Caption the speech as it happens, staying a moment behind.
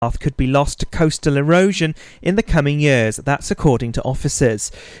could be lost to coastal erosion in the coming years. That's according to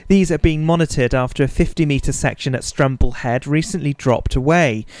officers. These are being monitored after a 50-metre section at Strumble Head recently dropped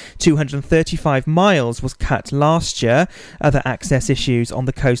away. 235 miles was cut last year. Other access issues on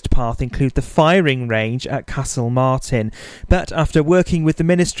the coast path include the firing range at Castle Martin. But after working with the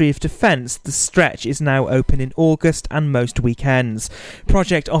Ministry of Defence, the stretch is now open in August and most weekends.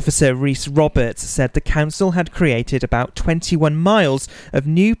 Project Officer Rhys Roberts said the council had created about 21 miles of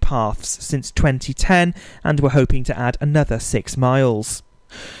new paths since 2010 and were hoping to add another 6 miles.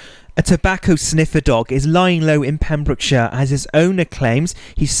 A tobacco sniffer dog is lying low in Pembrokeshire as his owner claims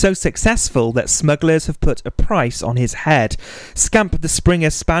he's so successful that smugglers have put a price on his head. Scamp the Springer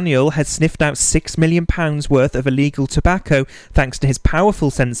Spaniel has sniffed out £6 million worth of illegal tobacco thanks to his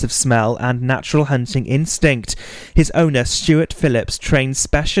powerful sense of smell and natural hunting instinct. His owner, Stuart Phillips, trains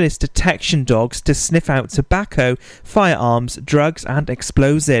specialist detection dogs to sniff out tobacco, firearms, drugs and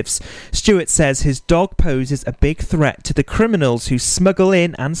explosives. Stuart says his dog poses a big threat to the criminals who smuggle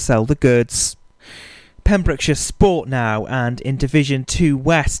in and sell the goods. Pembrokeshire Sport now, and in Division 2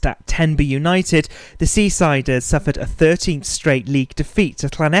 West at Tenby United, the Seasiders suffered a 13th straight league defeat to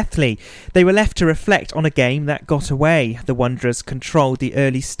Llanelli. They were left to reflect on a game that got away. The Wanderers controlled the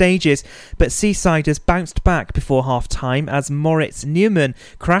early stages, but Seasiders bounced back before half-time as Moritz Newman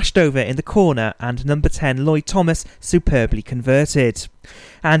crashed over in the corner and number 10 Lloyd Thomas superbly converted.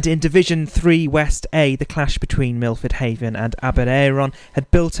 And in Division 3 West A, the clash between Milford Haven and Aberaeron had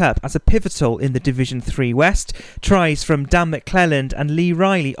built up as a pivotal in the Division 3 West. Tries from Dan McClelland and Lee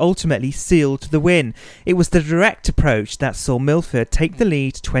Riley ultimately sealed the win. It was the direct approach that saw Milford take the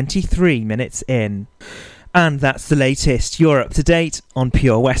lead 23 minutes in. And that's the latest. You're up to date on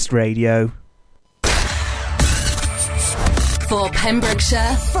Pure West Radio. For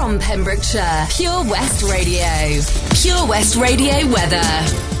Pembrokeshire, from Pembrokeshire, Pure West Radio. Pure West Radio weather.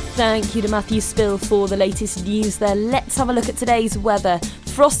 Thank you to Matthew Spill for the latest news there. Let's have a look at today's weather.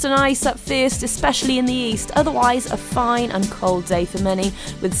 Frost and ice up first, especially in the east. Otherwise, a fine and cold day for many,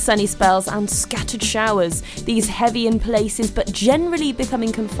 with sunny spells and scattered showers. These heavy in places, but generally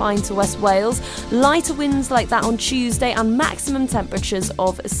becoming confined to West Wales. Lighter winds like that on Tuesday, and maximum temperatures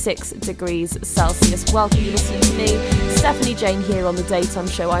of 6 degrees Celsius. Welcome you listening to me, Stephanie Jane, here on the Daytime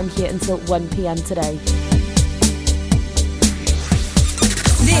Show. I'm here until 1 p.m. today.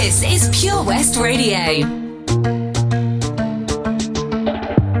 This is Pure West Radio.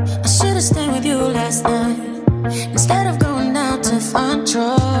 I should've stayed with you last night instead of going out to find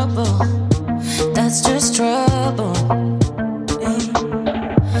trouble. That's just trouble.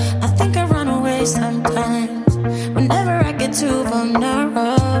 I think I run away sometimes whenever I get too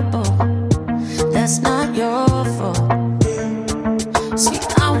vulnerable. That's not your fault. See,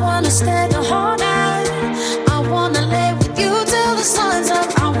 I wanna stay the whole night. I wanna lay with you till the sun's up.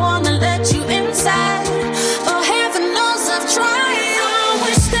 I wanna let you inside. Oh, heaven knows I've tried. I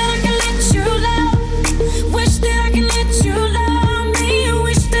wish that I could let you love. Wish that I could let you love me.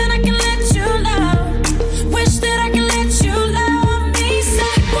 Wish that I could let you love. Wish that I could let you love me.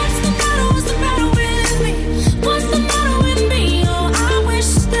 Say, what's the matter? What's the matter with me? What's the matter with me? Oh, I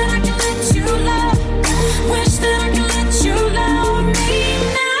wish that I could let you love. Wish that I could let you love me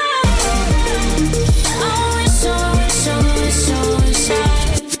now.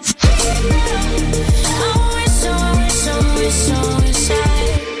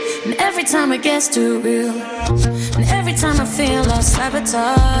 And every time it gets too real, and every time I feel like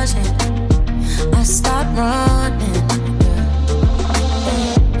sabotaging, I start running.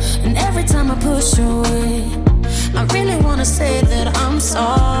 And every time I push away, I really wanna say that I'm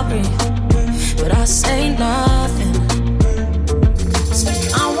sorry, but I say nothing.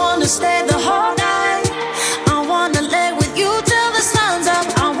 I wanna stay the whole night. I wanna lay with you till the sun's up.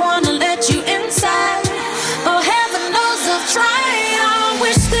 I wanna let you inside. Oh, heaven knows I've tried. I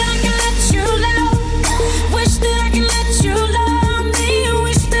wish that I could let you love. Wish that I could let you love me.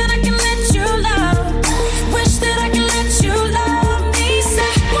 Wish that I could let you love. Wish that I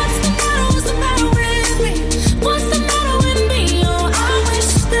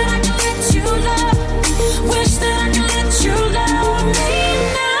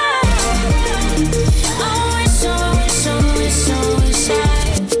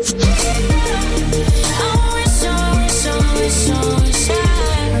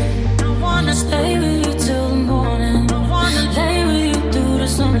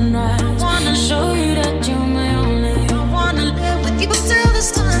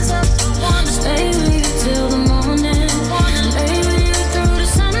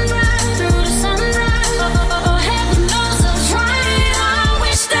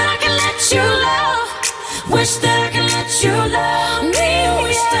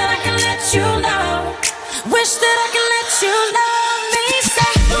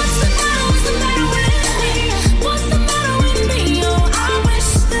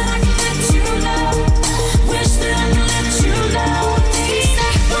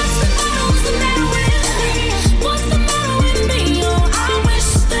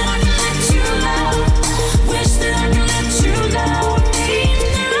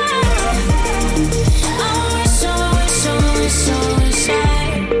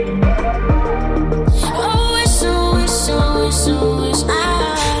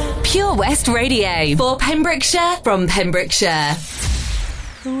West Radio. For Pembrokeshire, from Pembrokeshire.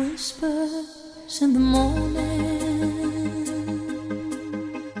 The whispers in the morning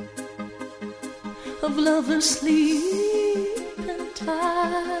of lovers sleeping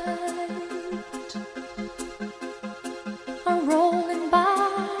tight are rolling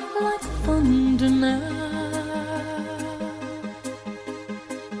by like thunder now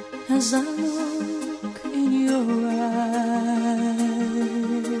as I look in your eyes.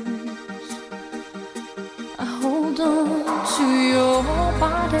 I hold on to your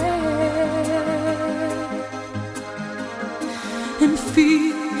body and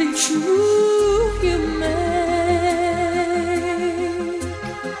feel each move you make.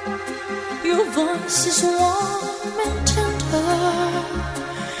 Your voice is warm and tender,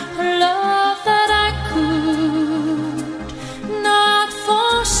 a love that I could not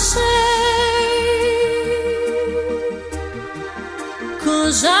forsake,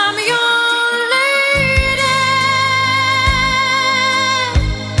 'cause I'm your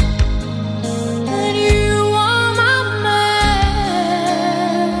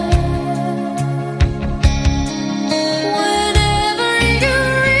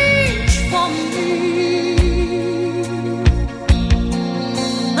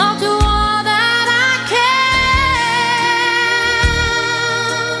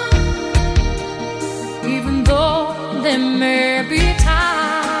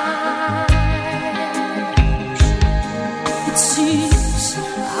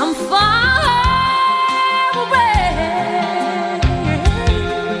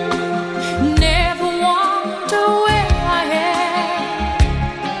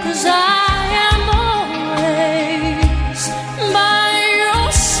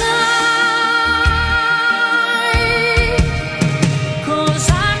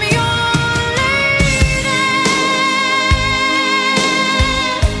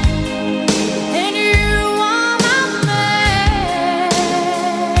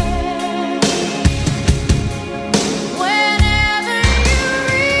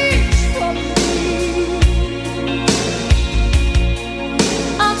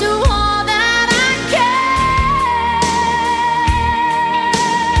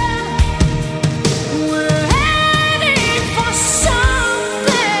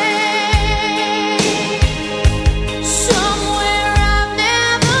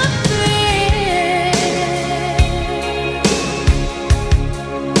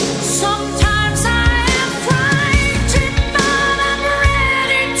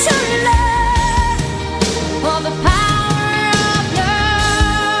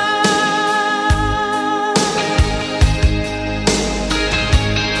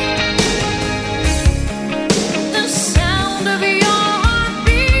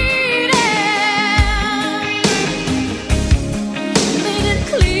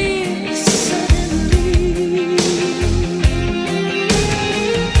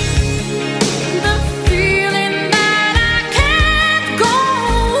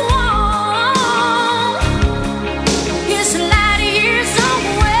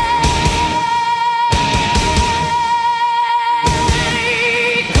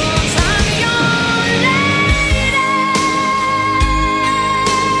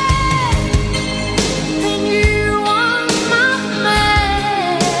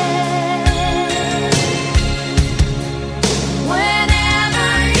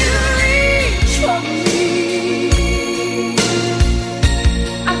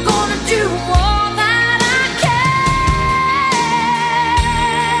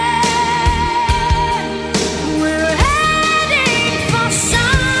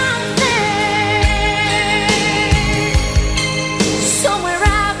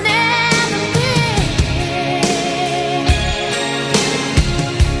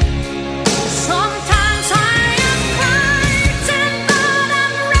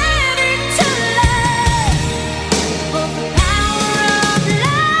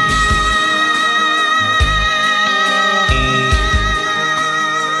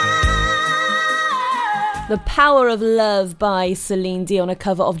The Power of Love by Celine Dion, a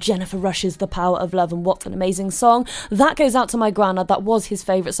cover of Jennifer Rush's The Power of Love, and what an amazing song. That goes out to my granddad. That was his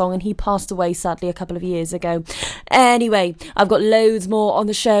favourite song, and he passed away sadly a couple of years ago. Anyway, I've got loads more on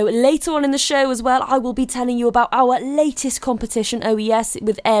the show. Later on in the show as well, I will be telling you about our latest competition, OES,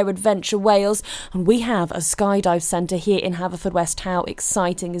 with Air Adventure Wales, and we have a skydive centre here in Haverfordwest. How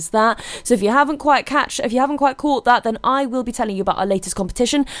exciting is that? So if you haven't quite caught that, then I will be telling you about our latest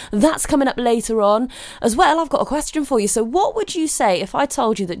competition. That's coming up later on. As well Well, I've got a question for you. So what would you say if I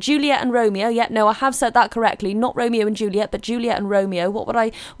told you that Juliet and Romeo, I have said that correctly, not Romeo and Juliet, but Juliet and Romeo.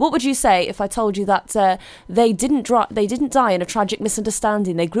 What would you say if I told you that they didn't die in a tragic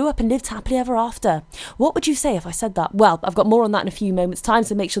misunderstanding? They grew up and lived happily ever after. What would you say if I said that? Well, I've got more on that in a few moments' time,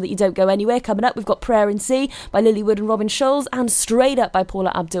 so make sure that you don't go anywhere. Coming up, we've got Prayer in Sea by Lilywood and Robin Scholes, and Straight Up by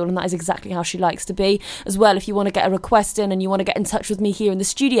Paula Abdul, and that is exactly how she likes to be. As well, if you want to get a request in and you want to get in touch with me here in the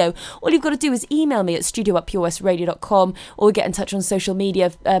studio, all you've got to do is email me at studio@purewestradio.com, or get in touch on social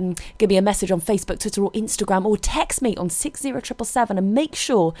media. Give me a message on Facebook, Twitter or Instagram, or text me on 60777, and make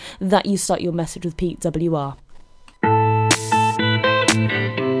sure that you start your message with Pete WR.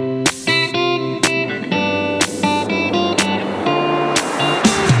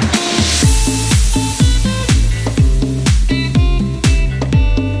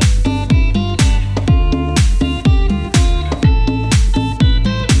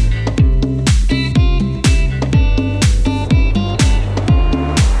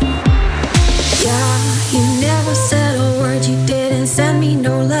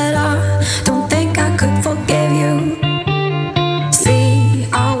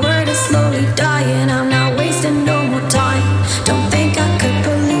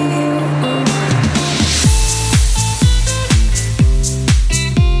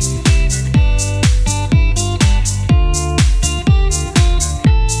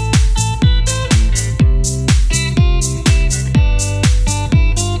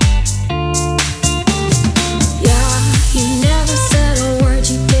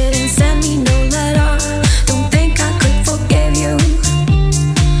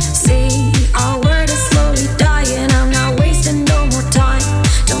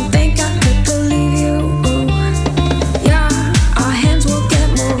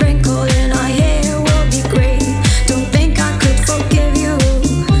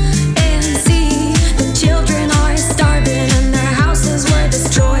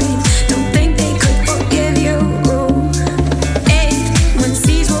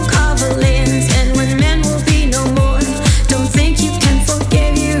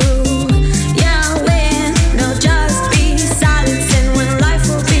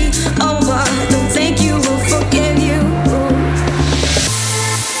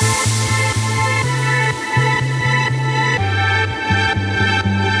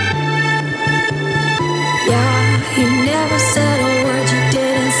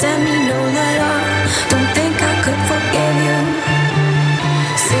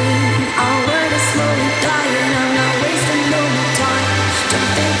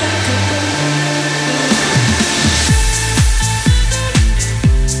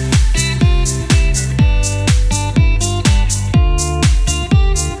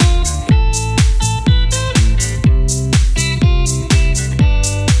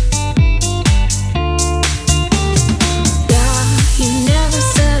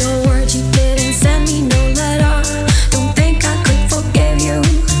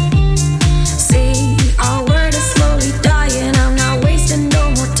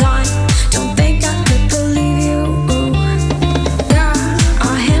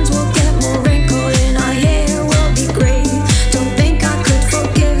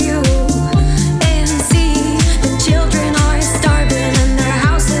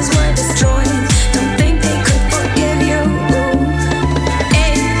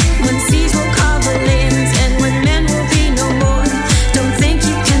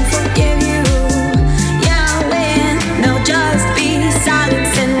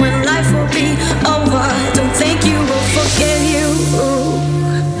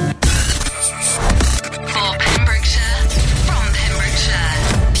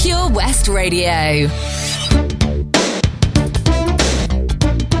 Radio.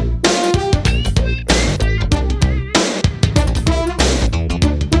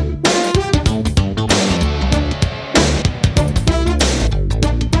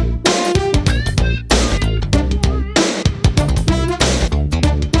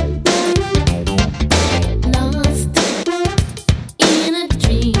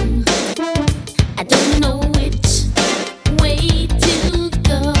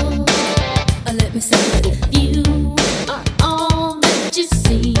 Let me say it.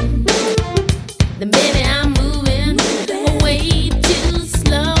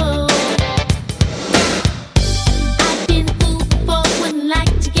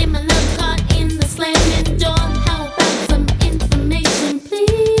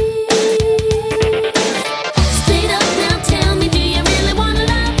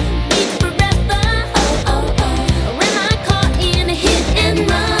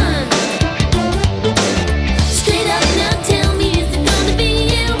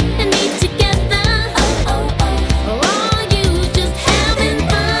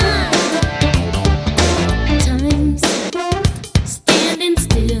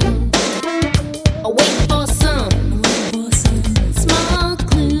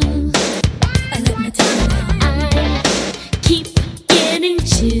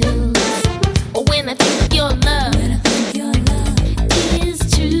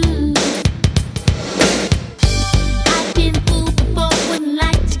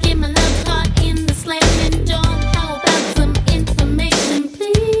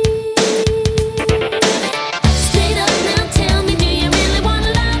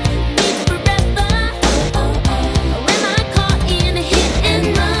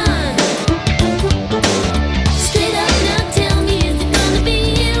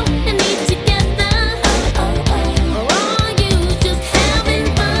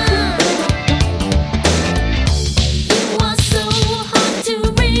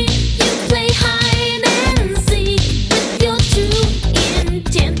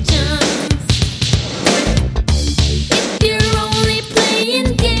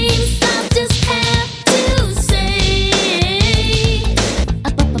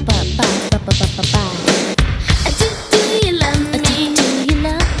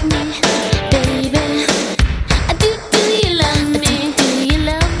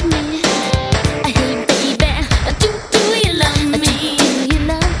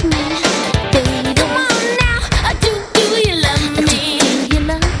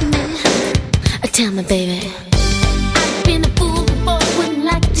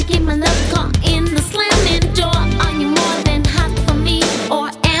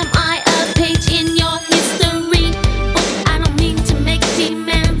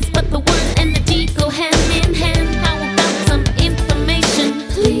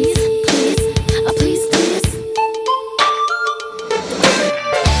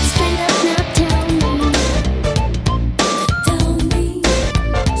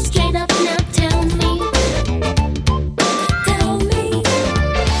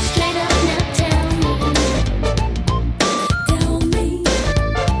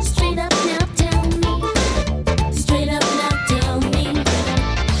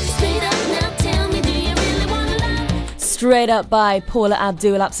 Up by Paula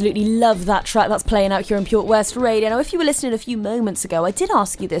Abdul. Absolutely love that track. That's playing out here on Pure West Radio. Now, if you were listening a few moments ago, I did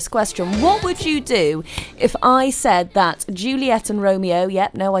ask you this question. What would you do if I said that Juliet and Romeo,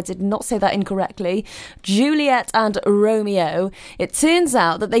 yep, no, I did not say that incorrectly, Juliet and Romeo, it turns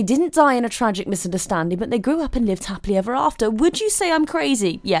out that they didn't die in a tragic misunderstanding, but they grew up and lived happily ever after. Would you say I'm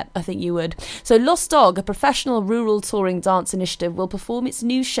crazy? Yeah, I think you would. So Lost Dog, a professional rural touring dance initiative, will perform its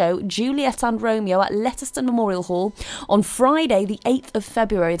new show, Juliet and Romeo, at Letterston Memorial Hall on Friday the 8th of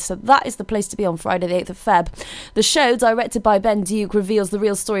February. So that is the place to be on Friday the 8th of Feb. The show, directed by Ben Duke, reveals the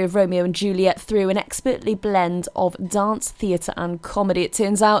real story of Romeo and Juliet through an expertly blend of dance, theatre and comedy. It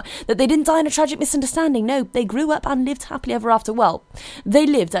turns out that they didn't die in a tragic misunderstanding. No, they grew up and lived happily ever after. Well, they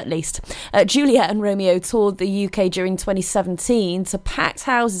lived at least. Juliet and Romeo toured the UK during 2017 to packed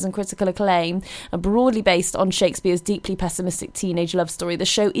houses and critical acclaim, broadly based on Shakespeare's deeply pessimistic teenage love story. The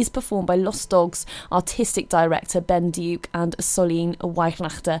show is performed by Lost Dog's artistic director Ben Duke and Solín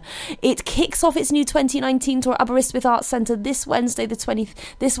Weichlachter. It kicks off its new 2019 tour at Aberystwyth Arts Centre this Wednesday, which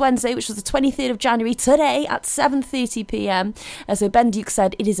was the 23rd of January, today at 7:30pm. So Ben Duke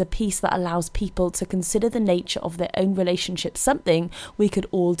said it is a piece that allows people to consider the nature of their own relationships, something we could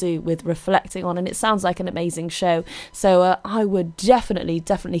all do with reflecting on, and it sounds like an amazing show. So I would definitely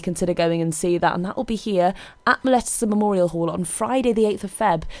consider going and see that, and that will be here at Letterston Memorial Hall on Friday the 8th of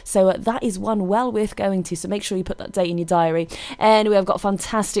Feb. So that is one well worth going to, so make sure you put that date in your diary. And we have got a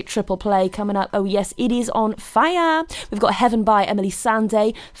fantastic triple play coming up. Oh yes, it is on fire. We've got Heaven by Emily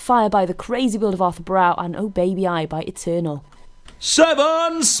Sandé, Fire by The Crazy World of Arthur Brow, and Oh Baby I by Eternal.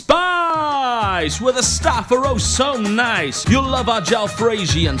 7 Spice, where the staff are oh so nice. You'll love our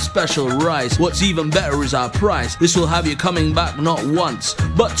jalfrezi and special rice. What's even better is our price. This will have you coming back not once,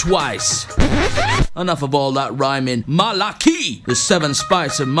 but twice. Enough of all that rhyming. Malaki! The 7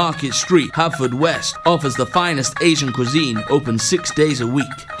 Spice of Market Street, Haverfordwest, offers the finest Asian cuisine, open 6 days a week.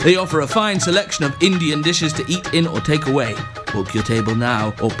 They offer a fine selection of Indian dishes to eat in or take away. Book your table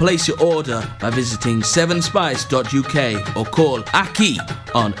now or place your order by visiting 7spice.uk or call Aki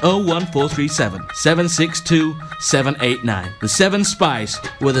on 01437 762 789. The 7 Spice,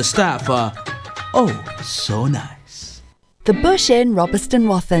 where the staff are oh so nice. The Bush Inn, Robeston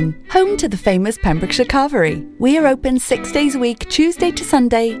Wathen, home to the famous Pembrokeshire Carvery. We are open 6 days a week, Tuesday to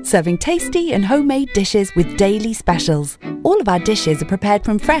Sunday, serving tasty and homemade dishes with daily specials. All of our dishes are prepared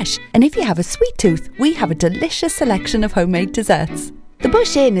from fresh, and if you have a sweet tooth, we have a delicious selection of homemade desserts. The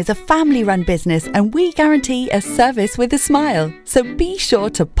Bush Inn is a family-run business, and we guarantee a service with a smile. So be sure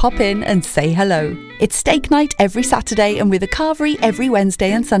to pop in and say hello. It's steak night every Saturday and with a carvery every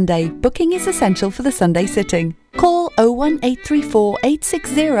Wednesday and Sunday. Booking is essential for the Sunday sitting. Call 01834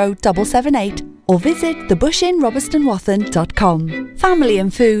 860 778 or visit thebushinnrobestonwathen.com. Family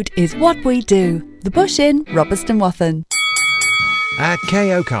and food is what we do. The Bush Inn, Robeston Wathen. At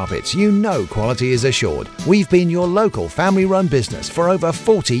KO Carpets, you know quality is assured. We've been your local family-run business for over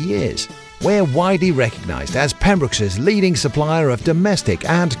 40 years. We're widely recognised as Pembrokeshire's leading supplier of domestic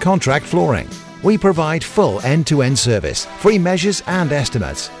and contract flooring. We provide full end-to-end service, free measures and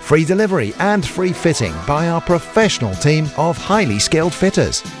estimates, free delivery and free fitting by our professional team of highly skilled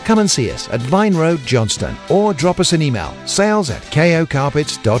fitters. Come and see us at Vine Road, Johnston, or drop us an email,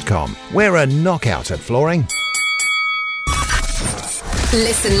 sales@kocarpets.com. We're a knockout at flooring.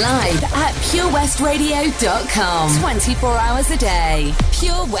 Listen live at purewestradio.com. 24 hours a day.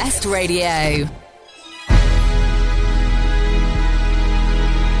 Pure West Radio.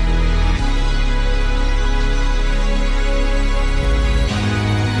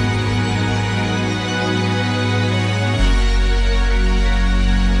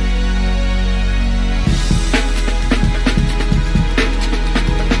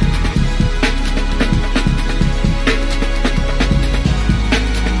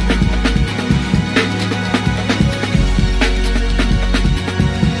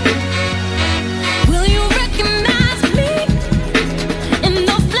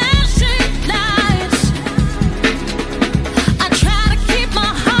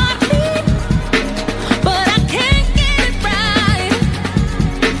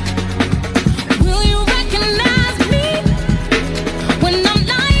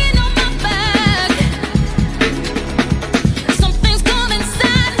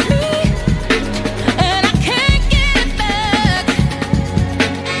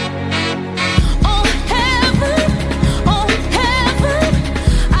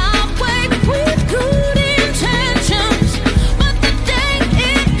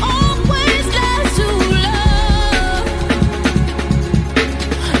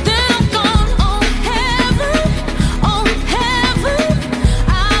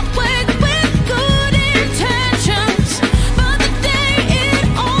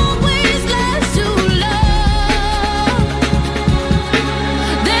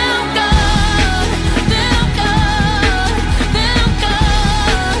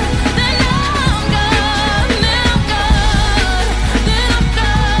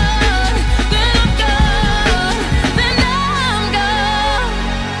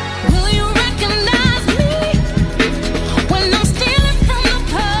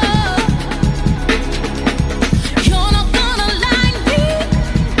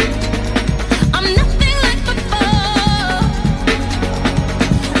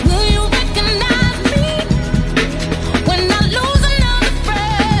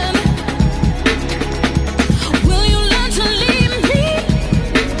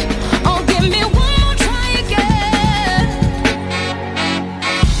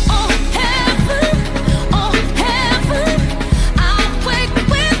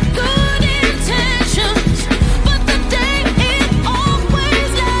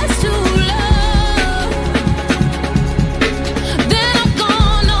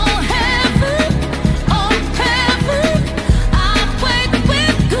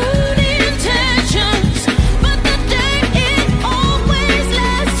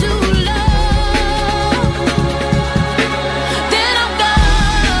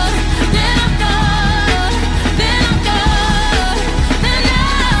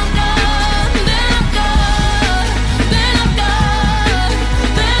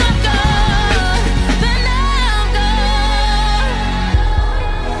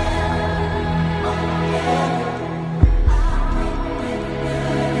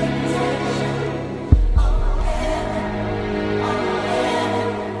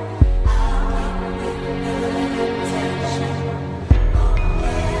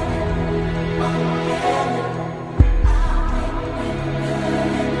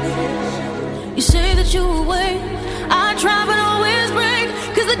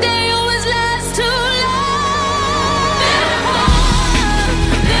 day always lasts too long.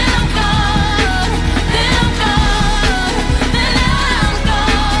 Then I'm gone, then I'm gone, then I'm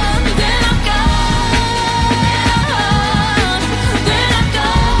gone, then I'm gone, then I'm gone, then I'm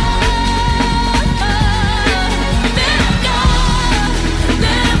gone, then I'm gone,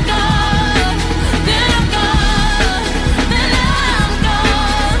 then I'm gone, then I'm gone, then I'm gone, then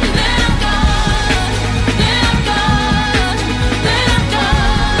I'm gone, then I'm gone, then I'm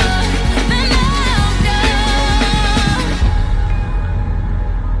gone, then I'm gone.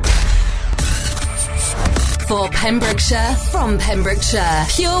 For Pembrokeshire, from Pembrokeshire,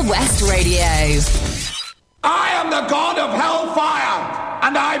 Pure West Radio. I am the god of hellfire,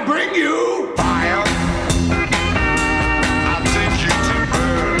 and I bring you fire. I'll take you to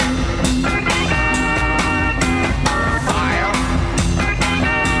burn. Fire.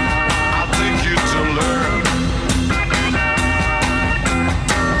 I'll take you to learn.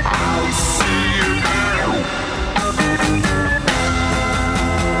 I'll see you burn.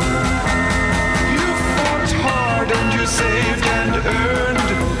 You fought hard and you saved and earned,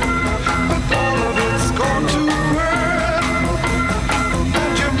 but all of it's gone to burn.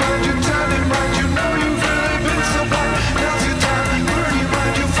 And your mind, you turn it right, you know you've really been so blind. Now's your time, burn your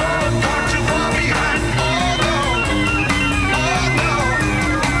mind, you fall apart, too far behind. Oh no,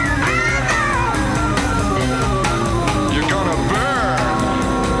 you're gonna burn.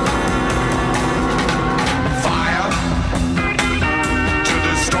 Fire to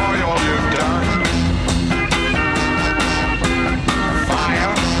destroy all you've done.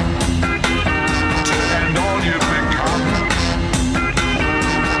 Fire to end all you've become.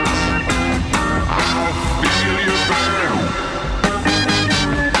 I'll feel you burn.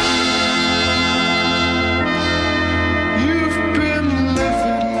 You've been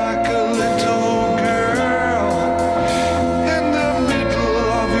living like a little girl in the middle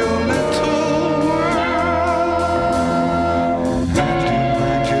of your little world. And you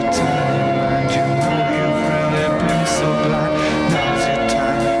mind your time, and you know you've really been so blind. Now's your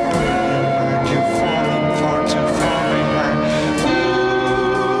time, burn your mind, you've fallen far too far behind.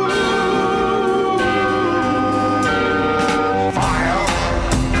 Fire,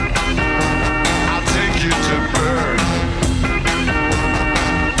 I'll take you to burn.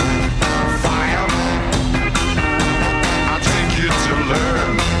 Fire, I'll take you to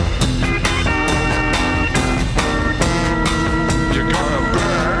learn. You're gonna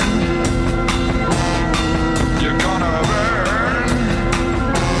burn. You're gonna burn.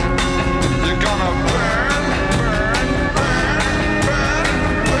 You're gonna burn, burn, burn,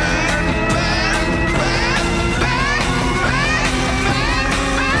 burn, burn,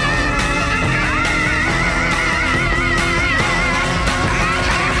 burn,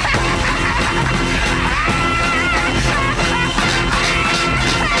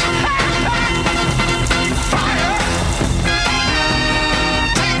 Fire,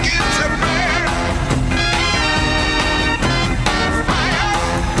 take it to burn. Fire,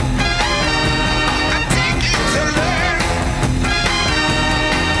 I take it to learn.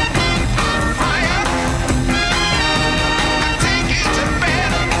 Fire, I take it to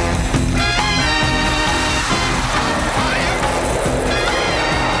burn.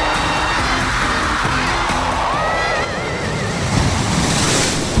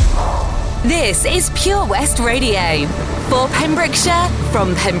 This is Pure West Radio. For Pembrokeshire,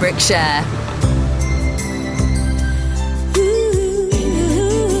 from Pembrokeshire.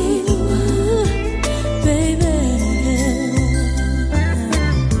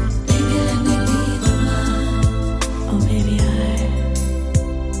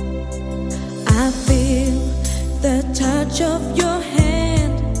 I feel the touch of your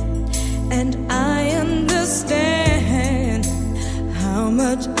hand, and I understand how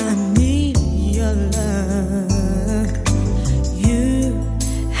much I need your love. You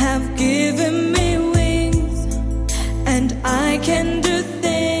have given me wings, and I can do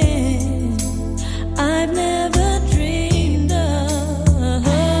things I've never dreamed of.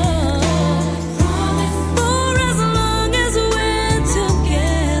 For as long as we're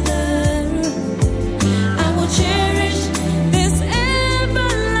together, I will cherish this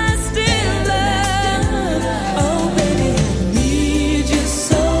everlasting love. Oh baby, I need you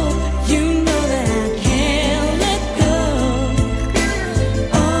so, you know that I can't let go.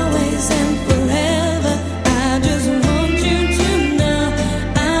 Always and forever, I just want you to know.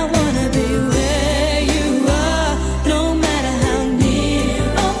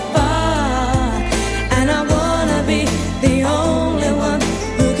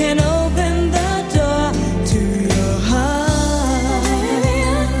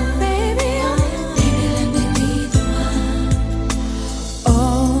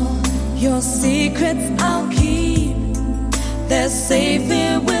 Your secrets I'll keep, they're safe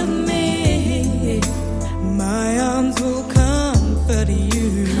here with me. My arms will comfort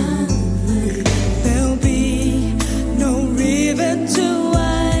you. There'll be no river too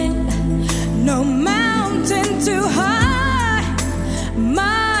wide, no mountain too high.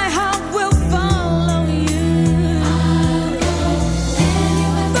 My heart will follow you.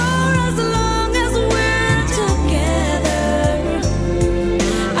 For as long as we're together,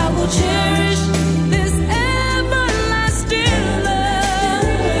 I will cherish this everlasting love.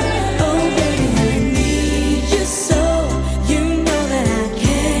 Oh baby, I need you so. You know that I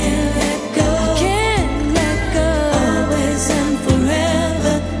can't let go. Can't let go. Always and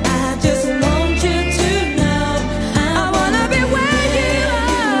forever. I just want you to know I wanna be where you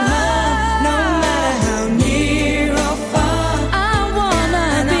are, no matter how near or far. I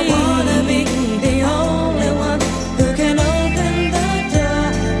wanna be the only one who can open the door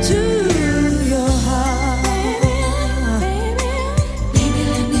to your heart. Baby,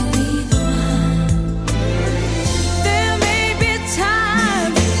 let me be the one. There may be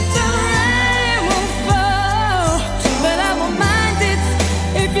times the rain will fall, but I won't mind it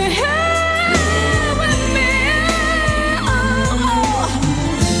if you're here with me.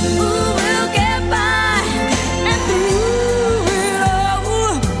 We'll get by, and through it all,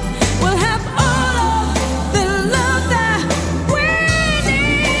 we'll have all of the love that we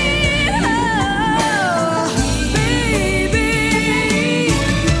need. Baby,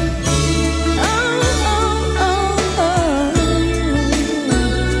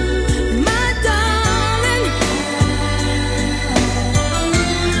 my darling.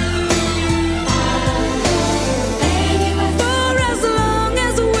 For as long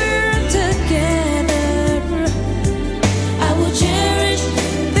as we're together, I will cherish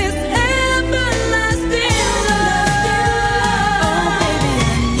this everlasting love. Oh baby,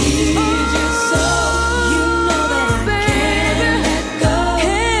 I need you so. You know that I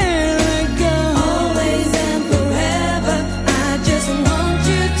can't let go. Always and forever. I just want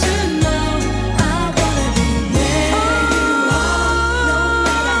you to know I wanna be where you are, no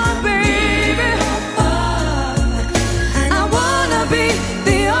matter how and I wanna be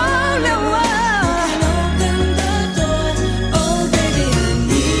the only one. Open the door. Oh baby, I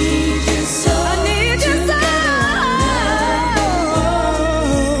need you so. I need you so.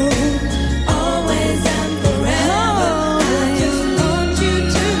 Always and forever. I just want you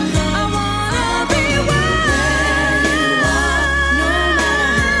to know I wanna be where you are, no matter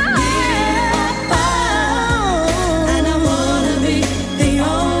how and I wanna be the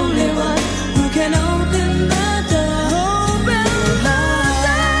only one who can open the door. Open the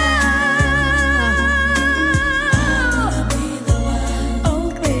door. Oh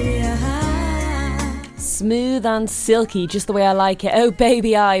baby, Smooth and silky, just the way I like it. Oh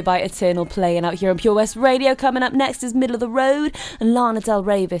Baby I by Eternal playing out here on Pure West Radio. Coming up next is Middle of the Road, and Lana Del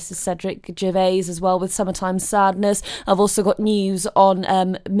Rey is Cedric Gervais as well with Summertime Sadness. I've also got news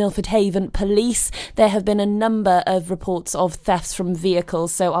on Milford Haven Police. There have been a number of reports of thefts from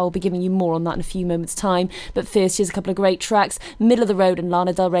vehicles, so I'll be giving you more on that in a few moments' time. But first, here's a couple of great tracks. Middle of the Road and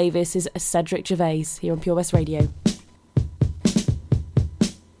Lana Del Rey is Cedric Gervais here on Pure West Radio.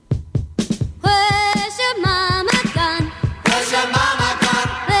 Where's your mama gone? Where's your mama gone?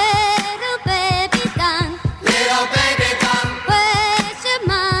 Little baby gone. Little baby gone. Where's your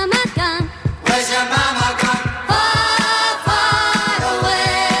mama gone? Where's your mama gone? Far, far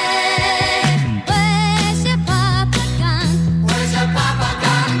away. Where's your papa gone? Where's your papa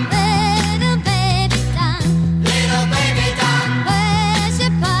gone? Little baby gone. Little baby gone. Where's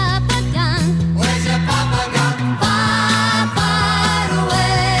your papa gone? Where's your papa gone?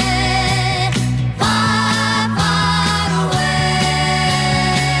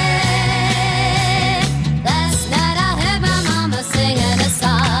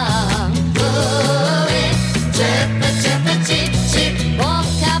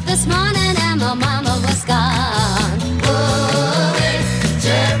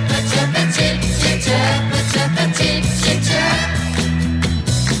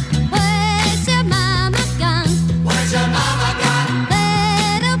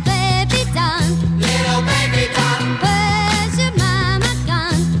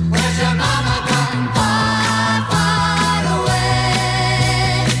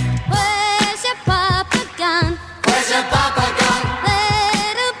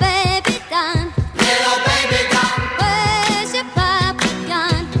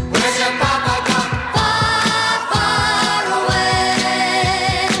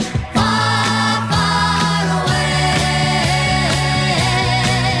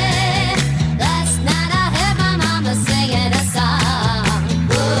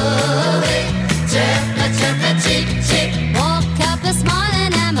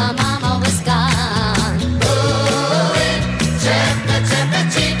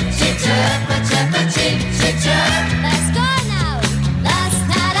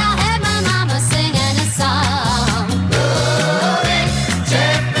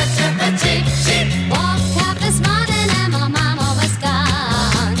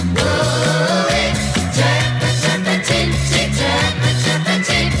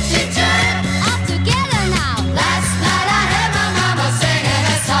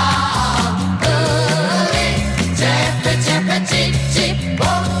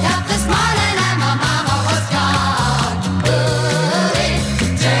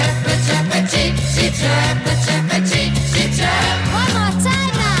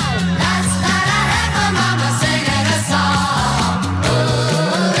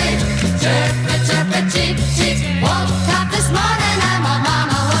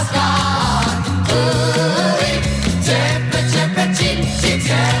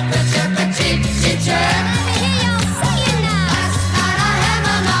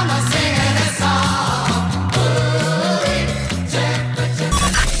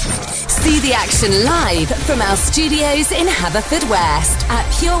 See the action live from our studios in Haverfordwest at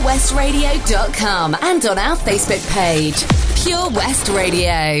purewestradio.com and on our Facebook page, Pure West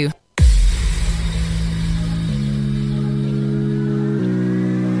Radio.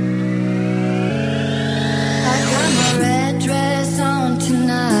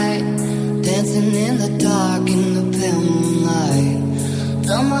 Dancing in the dark in the pale moonlight.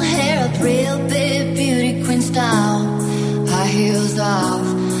 Done my hair up real big, beauty queen style. High heels off,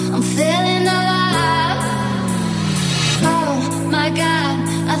 I'm feeling alive. Oh my God,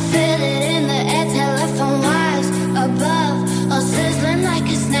 I feel it in the air. Telephone wires above, all sizzling like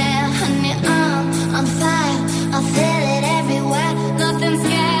a snare. Honey, I'm fire, I feel it everywhere. Nothing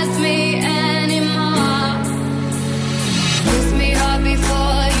scares me anymore. Kiss me hard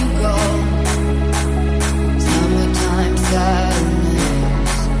before you go. Sadness.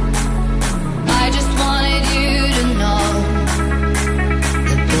 I just wanted you to know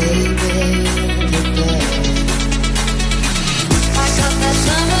that baby, you're there. I got that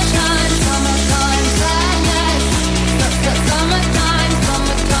summertime sadness. Got that summertime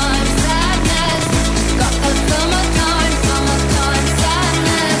sadness. Got that summertime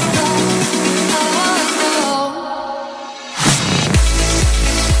sadness. Oh, oh, oh.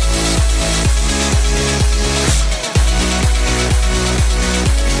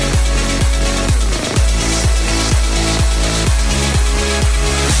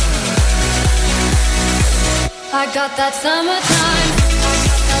 I got that summertime. I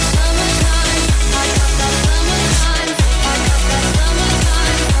got that summertime. I got that summertime. I got that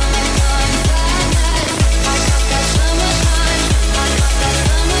summertime. Sadness. I got that summertime. I got that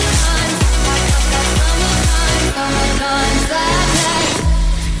summertime. I got that summertime sadness.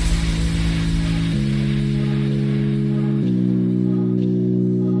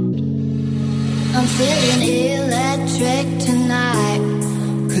 I'm feeling electric tonight.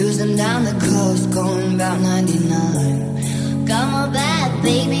 Cruising down the coast, going about 99. Got my bad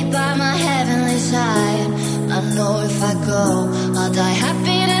baby by my heavenly side. I know if I go, I'll die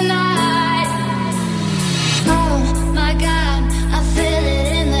happy tonight. Oh my God, I feel it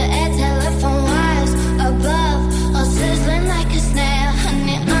in the air. Telephone wires above, all sizzling like a snare.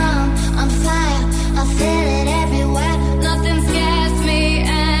 Honey, I'm fire, I feel it everywhere. Nothing scares me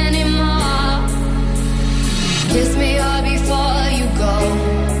anymore. Kiss me hard before you go.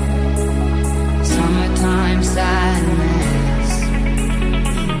 Summertime sadness.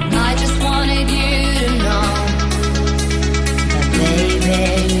 I just wanted you to know that baby,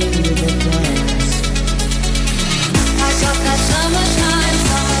 you're the best. I got that summertime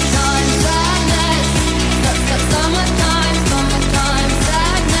sadness. Got that summertime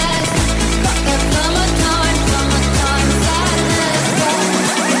sadness. Got that summertime sadness. Oh,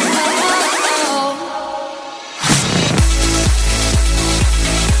 oh, oh.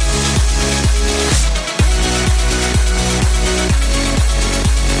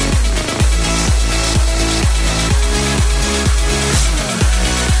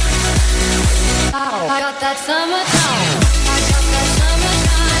 I got that summertime. I got that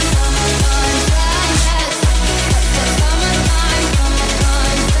summertime sadness. Got that summertime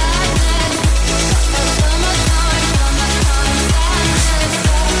sadness. Got that summertime sadness.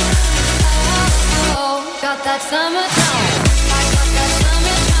 Oh, got that summertime. I got that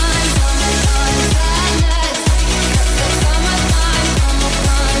summertime sadness. Got that summertime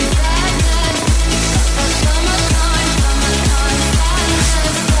sadness. Got that summertime sadness.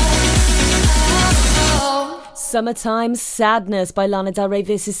 Summertime Sadness by Lana Del Rey.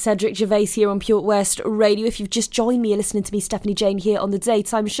 This is Cedric Gervais here on Pure West Radio. If you've just joined me, you're listening to me, Stephanie Jane, here on the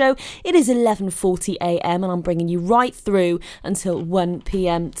Daytime Show. It is 11:40am and I'm bringing you right through until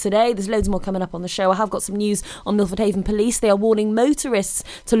 1pm today. There's loads more coming up on the show. I have got some news on Milford Haven Police. They are warning motorists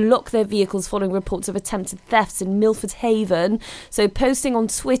to lock their vehicles following reports of attempted thefts in Milford Haven. So posting on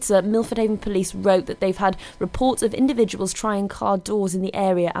Twitter, Milford Haven Police wrote that they've had reports of individuals trying car doors in the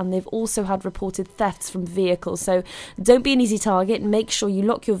area, and they've also had reported thefts from vehicles. So don't be an easy target. Make sure you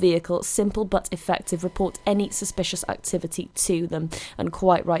lock your vehicle. Simple but effective. Report any suspicious activity to them. And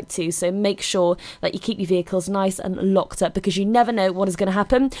quite right too. So make sure that you keep your vehicles nice and locked up, because you never know what is going to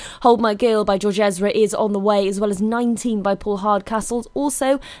happen. Hold My Girl by George Ezra is on the way, as well as 19 by Paul Hardcastle.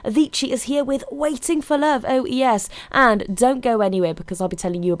 Also, Avicii is here with Waiting for Love. Oh yes. And don't go anywhere, because I'll be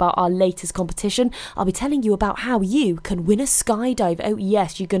telling you about our latest competition. I'll be telling you about how you can win a skydive. Oh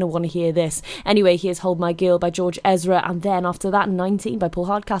yes, you're going to want to hear this. Anyway, here's Hold My Girl by George Ezra, and then after that 19 by Paul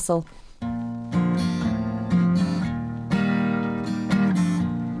Hardcastle.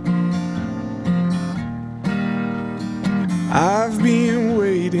 I've been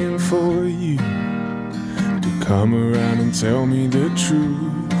waiting for you to come around and tell me the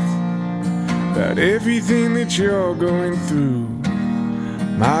truth. about everything that you're going through.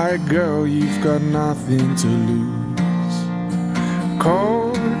 My girl, you've got nothing to lose.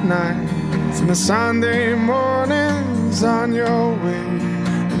 Cold nights and the Sunday mornings on your way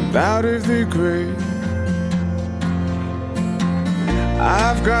and out of the grave.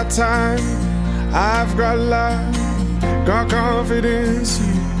 I've got time, I've got love, got confidence,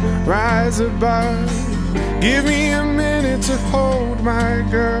 you rise above. Give me a minute to hold my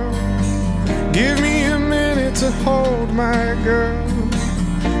girl. Give me a minute to hold my girl.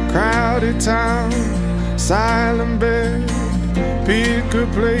 Crowded town, silent bed, pick a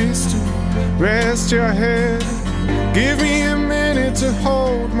place to rest your head. Give me a minute to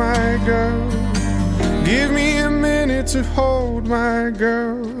hold my girl. Give me a minute to hold my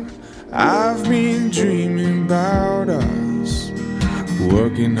girl. I've been dreaming about us,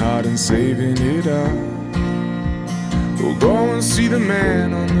 working hard and saving it up. We'll go and see the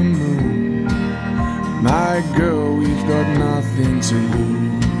man on the moon. My girl, we've got nothing to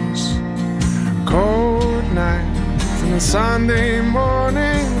lose. Cold nights and the Sunday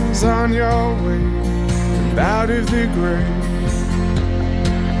mornings on your way and out of the grave.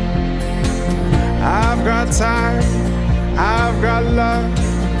 I've got time, I've got love,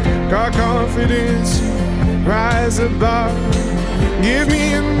 got confidence, rise above. Give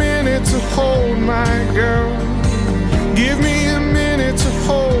me a minute to hold my girl. Give me a minute to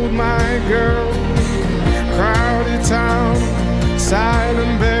hold my girl. Crowded town,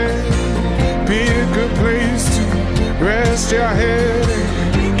 silent bed, pick a place to rest your head.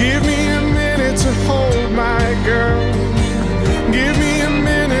 Give me a minute to hold my girl. Give me a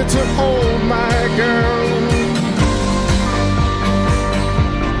minute to hold my girl.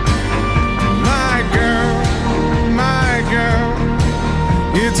 My girl, my girl.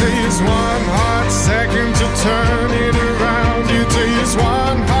 It takes one hot second to turn it around. It takes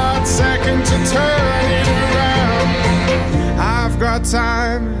one hot second to turn it around. I've got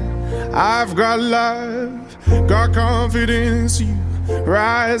time, I've got love, got confidence, you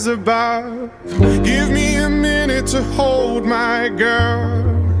rise above. Give me a minute to hold my girl.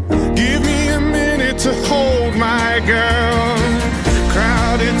 Give me a minute to hold my girl.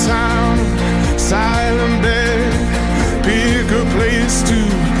 Crowded town, silent bed, pick a place to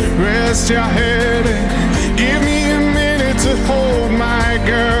rest your head. Give me a minute to hold my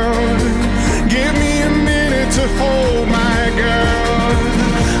girl. Give me a minute to hold my girl.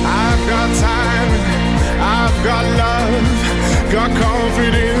 I've got time, I've got love, got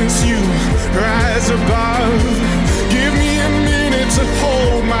confidence, you rise above. Give me a minute to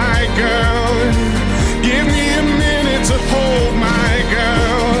hold my girl. Give me a minute to hold my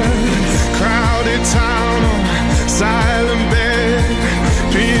girl. Crowded town, silent bed,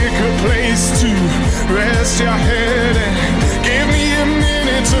 pick a place to rest your head. Give me a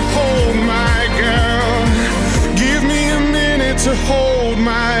minute to hold my girl. Give me a minute to hold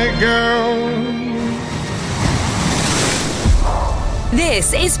my girl.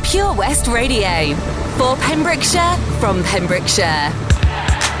 This is Pure West Radio. For Pembrokeshire, from Pembrokeshire.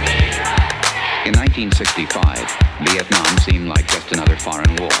 In 1965, Vietnam seemed like just another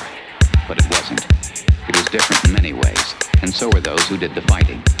foreign war. But it wasn't. It was different in many ways, and so were those who did the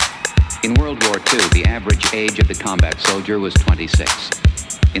fighting. In World War II, the average age of the combat soldier was 26.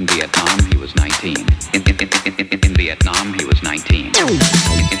 In Vietnam, he was 19. In Vietnam, he was 19.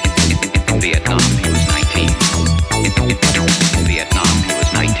 In Vietnam, he was 19. In Vietnam, he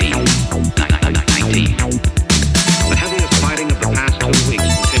was 19. 19. The heaviest fighting of the past 2 weeks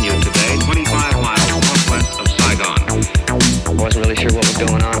continued today, 25 miles northwest of Saigon. I wasn't really sure what was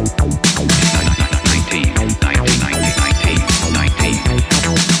going on. 19.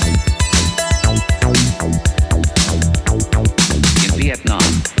 In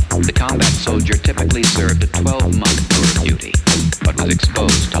Vietnam, the combat soldier typically served a 12-month tour of duty, but was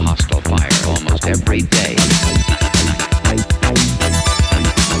exposed to hostile fire almost every day.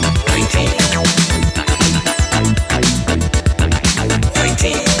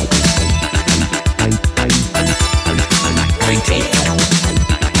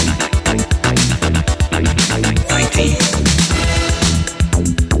 19.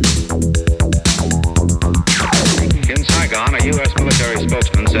 In Saigon, a U.S. military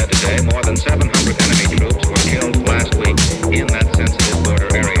spokesman said today more than 700 enemy troops were killed last week in that sensitive border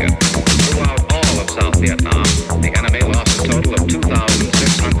area. Throughout all of South Vietnam, the enemy lost a total of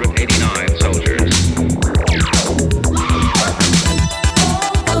 2,689 soldiers.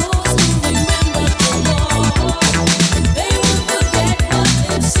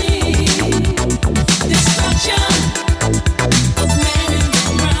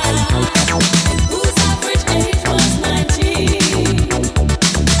 Whose average age was 19.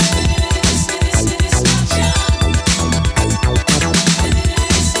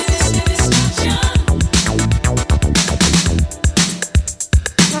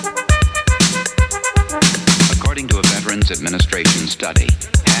 study.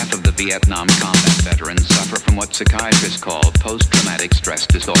 Half of the Vietnam combat veterans suffer from what psychiatrists call post-traumatic stress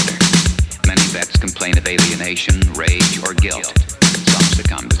disorder. Many vets complain of alienation, rage, or guilt. Some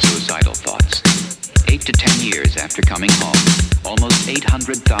succumb to suicidal thoughts. 8 to 10 years after coming home, almost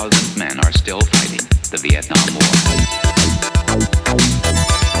 800,000 men are still fighting the Vietnam War.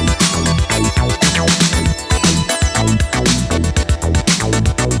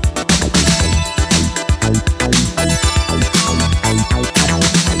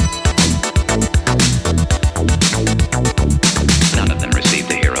 None of them received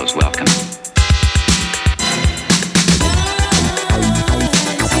the hero's welcome.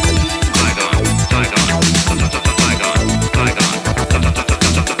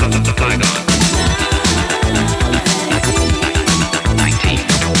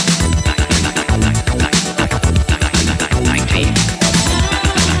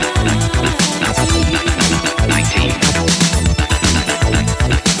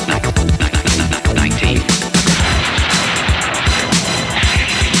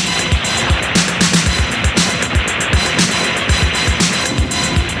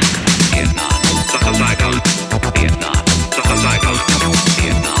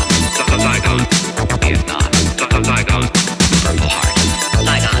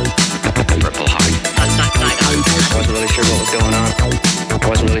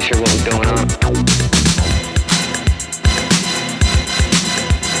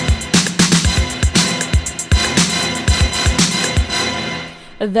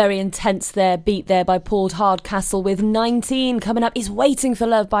 A very intense beat there by Paul Hardcastle with 19. Coming up is Waiting for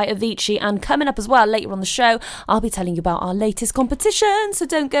Love by Avicii, and coming up as well later on the show I'll be telling you about our latest competition, so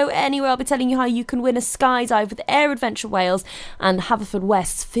don't go anywhere. I'll be telling you how you can win a skydive with Air Adventure Wales and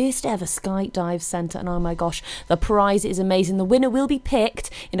Haverfordwest's first ever skydive centre, and oh my gosh, the prize is amazing. The winner will be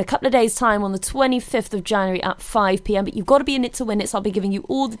picked in a couple of days time on the 25th of January at 5pm, but you've got to be in it to win it, so I'll be giving you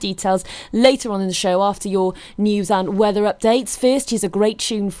all the details later on in the show after your news and weather updates. First, here's a great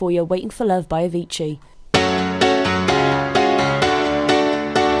tune for you, Waiting for Love by Avicii.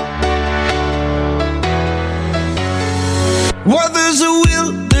 Well, there's a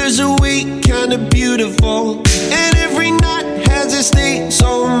will, there's a way, kinda beautiful, and every night has its day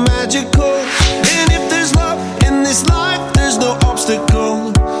so magical. And if there's love in this life, there's no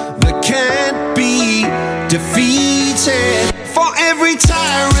obstacle that can't be defeated. For every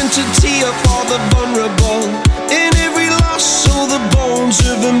tyrant to tear for the vulnerable, in every loss, so the bones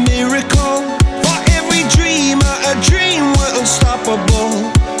of a miracle. For every dreamer, a dream we're unstoppable,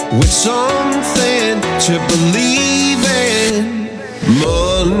 with something to believe in.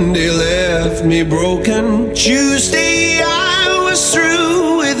 Monday left me broken. Tuesday I was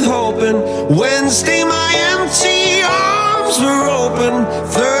through with hoping. Wednesday my empty arms were open.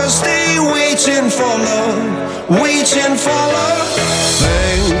 Thursday waiting for love, waiting for love.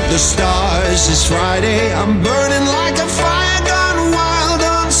 Thank the stars it's Friday. I'm burning like a fire gone wild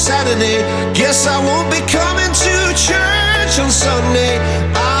on Saturday. Guess I won't be coming to church on Sunday.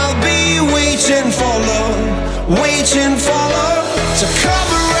 I'll be waiting for love, waiting for love to come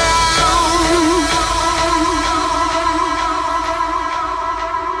around.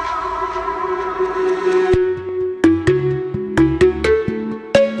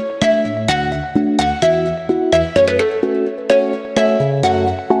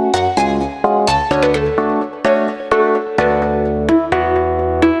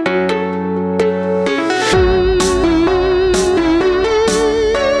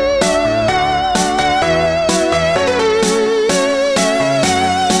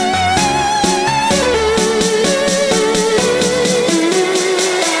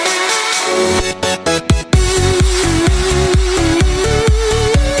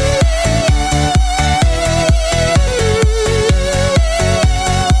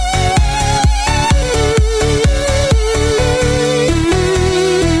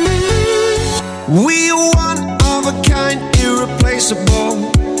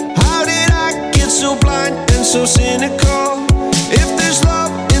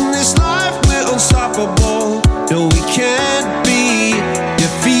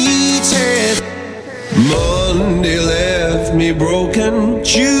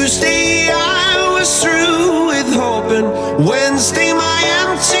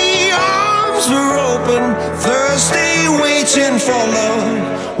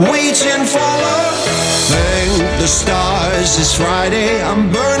 It's Friday,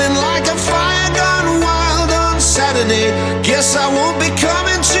 I'm burning like a fire gone wild on Saturday. Guess I won't be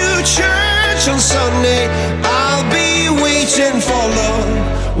coming to church on Sunday. I'll be waiting for love,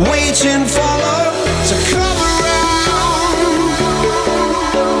 waiting for love to come around.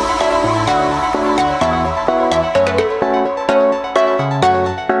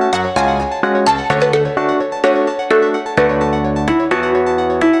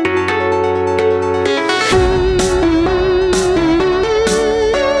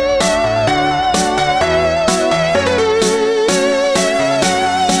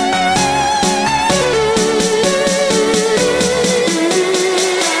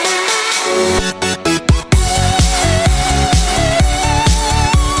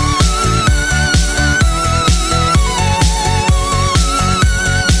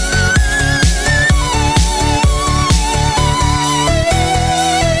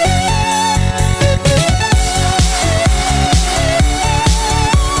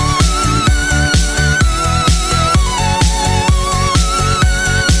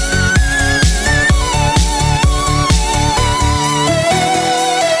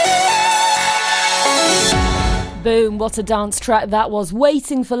 what a dance track that was.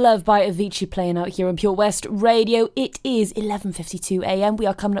 Waiting for Love by Avicii playing out here on Pure West Radio. It is 11:52am. We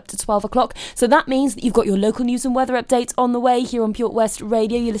are coming up to 12 o'clock. So that means that you've got your local news and weather updates on the way here on Pure West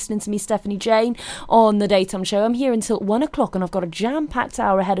Radio. You're listening to me, Stephanie Jane, on the Daytime Show. I'm here until 1 o'clock and I've got a jam-packed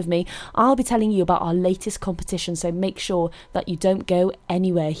hour ahead of me. I'll be telling you about our latest competition, so make sure that you don't go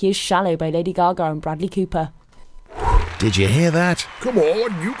anywhere. Here's Shallow by Lady Gaga and Bradley Cooper. Did you hear that? Come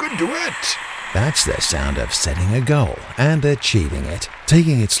on, you can do it. That's the sound of setting a goal and achieving it.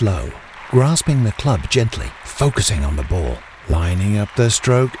 Taking it slow, grasping the club gently, focusing on the ball, lining up the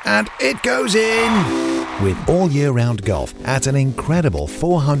stroke, and it goes in! With all year-round golf at an incredible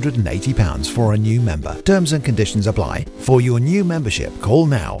 £480 for a new member. Terms and conditions apply. For your new membership, call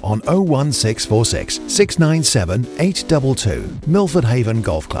now on 01646 697 822. Milford Haven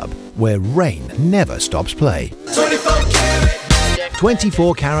Golf Club, where rain never stops play.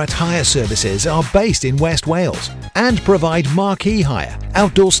 24 Carat Hire Services are based in West Wales and provide marquee hire,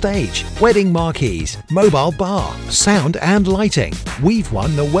 outdoor stage, wedding marquees, mobile bar, sound and lighting. We've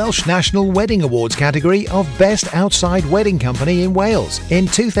won the Welsh National Wedding Awards category of Best Outside Wedding Company in Wales in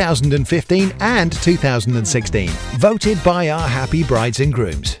 2015 and 2016, voted by our happy brides and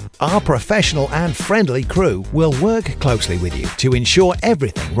grooms. Our professional and friendly crew will work closely with you to ensure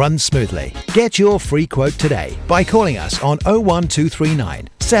everything runs smoothly. Get your free quote today by calling us on 01239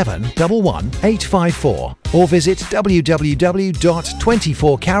 711 854 or visit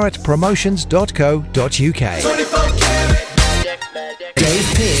www.24caratpromotions.co.uk.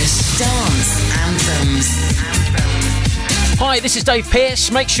 Dave Pearce Dance Anthems. Hi, this is Dave Pearce.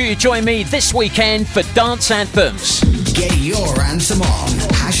 Make sure you join me this weekend for Dance Anthems. Get your anthem on.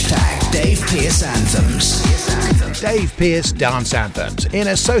 Hashtag Dave Pearce Anthems. Dave Pearce Dance Anthems in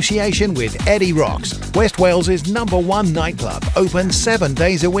association with Eddie Rocks, West Wales's #1 nightclub, open 7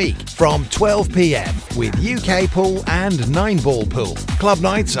 days a week from 12 p.m. with UK pool and 9-ball pool. Club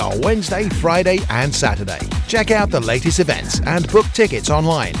nights are Wednesday, Friday and Saturday. Check out the latest events and book tickets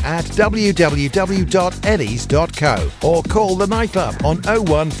online at www.eddies.co or call the nightclub on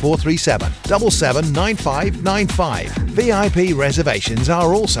 01437 779595. VIP reservations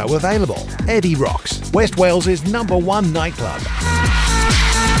are also available. Eddie Rocks, West Wales's #1 nightclub.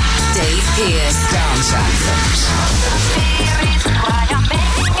 Dave Pearce Dance Anthems.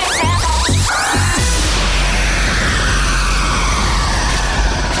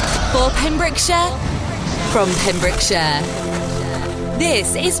 For Pembrokeshire, from Pembrokeshire.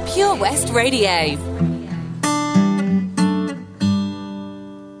 This is Pure West Radio.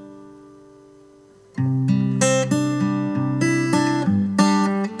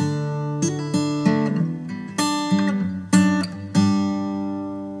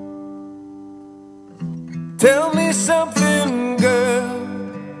 Tell me something, girl.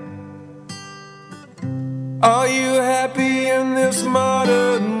 Are you happy in this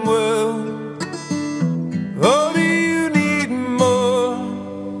modern world? Or do you need more?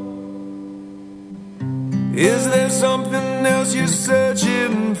 Is there something else you're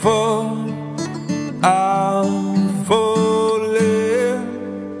searching for? I'm falling.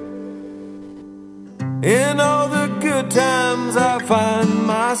 In all the good times I find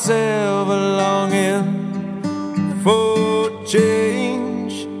myself longing for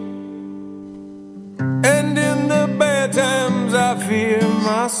change, and in the bad times I fear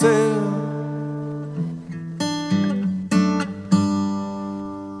myself.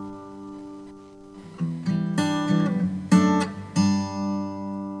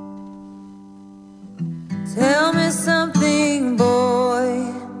 Tell me something,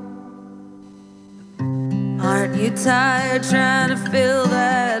 boy. Aren't you tired trying to fill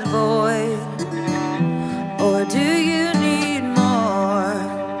that void? Or do you need more?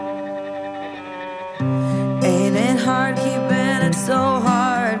 Ain't it hard keeping it so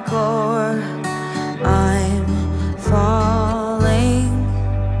hardcore? I'm falling.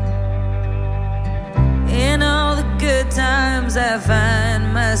 In all the good times I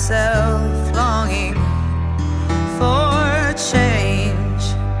find myself longing for change,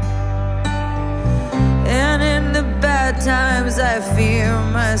 and in the bad times I fear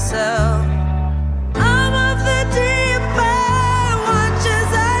myself. I'm of the deep end, watch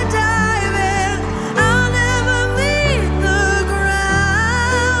as I dive in. I'll never leave the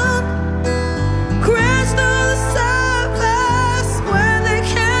ground. Crash through the surface where they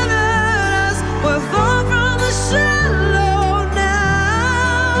can't hurt us. We're far from the shallow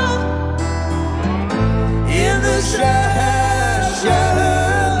now. In the shallow,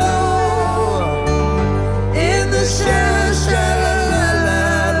 in the shallow.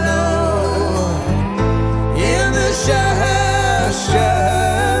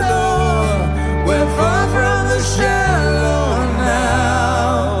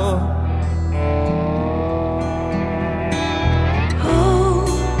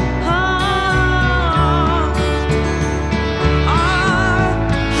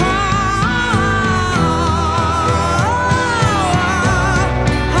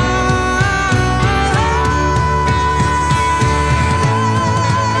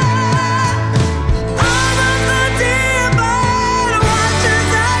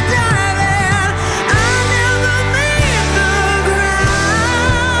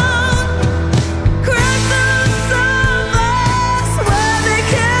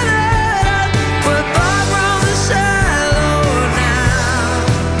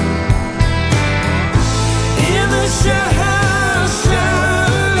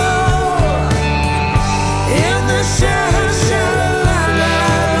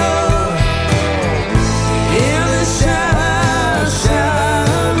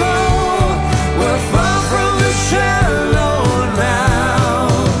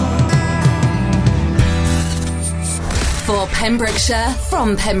 Pembrokeshire,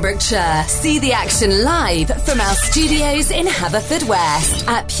 from Pembrokeshire. See the action live from our studios in Haverfordwest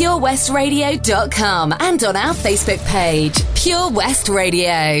at purewestradio.com and on our Facebook page, Pure West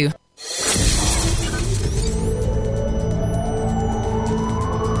Radio.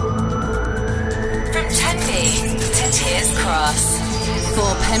 From Tenby to Tears Cross.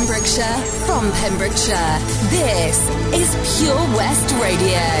 For Pembrokeshire, from Pembrokeshire, this is Pure West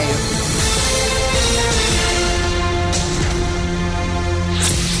Radio.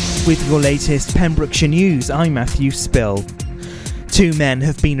 With your latest Pembrokeshire news, I'm Matthew Spill. 2 men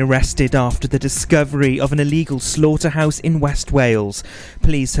have been arrested after the discovery of an illegal slaughterhouse in West Wales.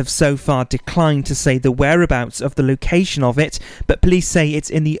 Police have so far declined to say the whereabouts of the location of it, but police say it's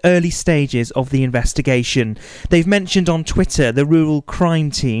in the early stages of the investigation. They've mentioned on Twitter the rural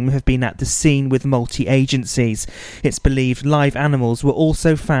crime team have been at the scene with multi-agencies. It's believed live animals were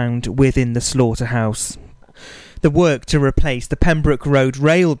also found within the slaughterhouse. The work to replace the Pembroke Road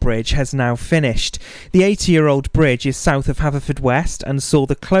rail bridge has now finished. The 80-year-old bridge is south of Haverfordwest and saw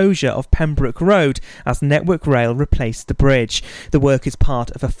the closure of Pembroke Road as Network Rail replaced the bridge. The work is part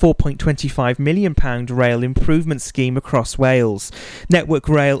of a £4.25 million rail improvement scheme across Wales. Network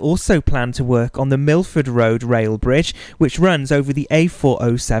Rail also plan to work on the Milford Road rail bridge, which runs over the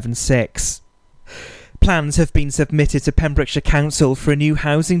A4076. Plans have been submitted to Pembrokeshire Council for a new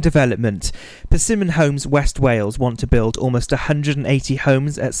housing development. Persimmon Homes West Wales want to build almost 180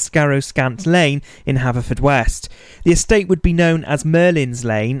 homes at Scarrowscant Lane in Haverfordwest. The estate would be known as Merlin's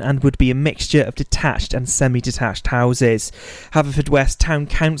Lane and would be a mixture of detached and semi-detached houses. Haverfordwest Town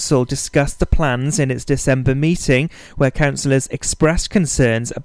Council discussed the plans in its December meeting, where councillors expressed concerns about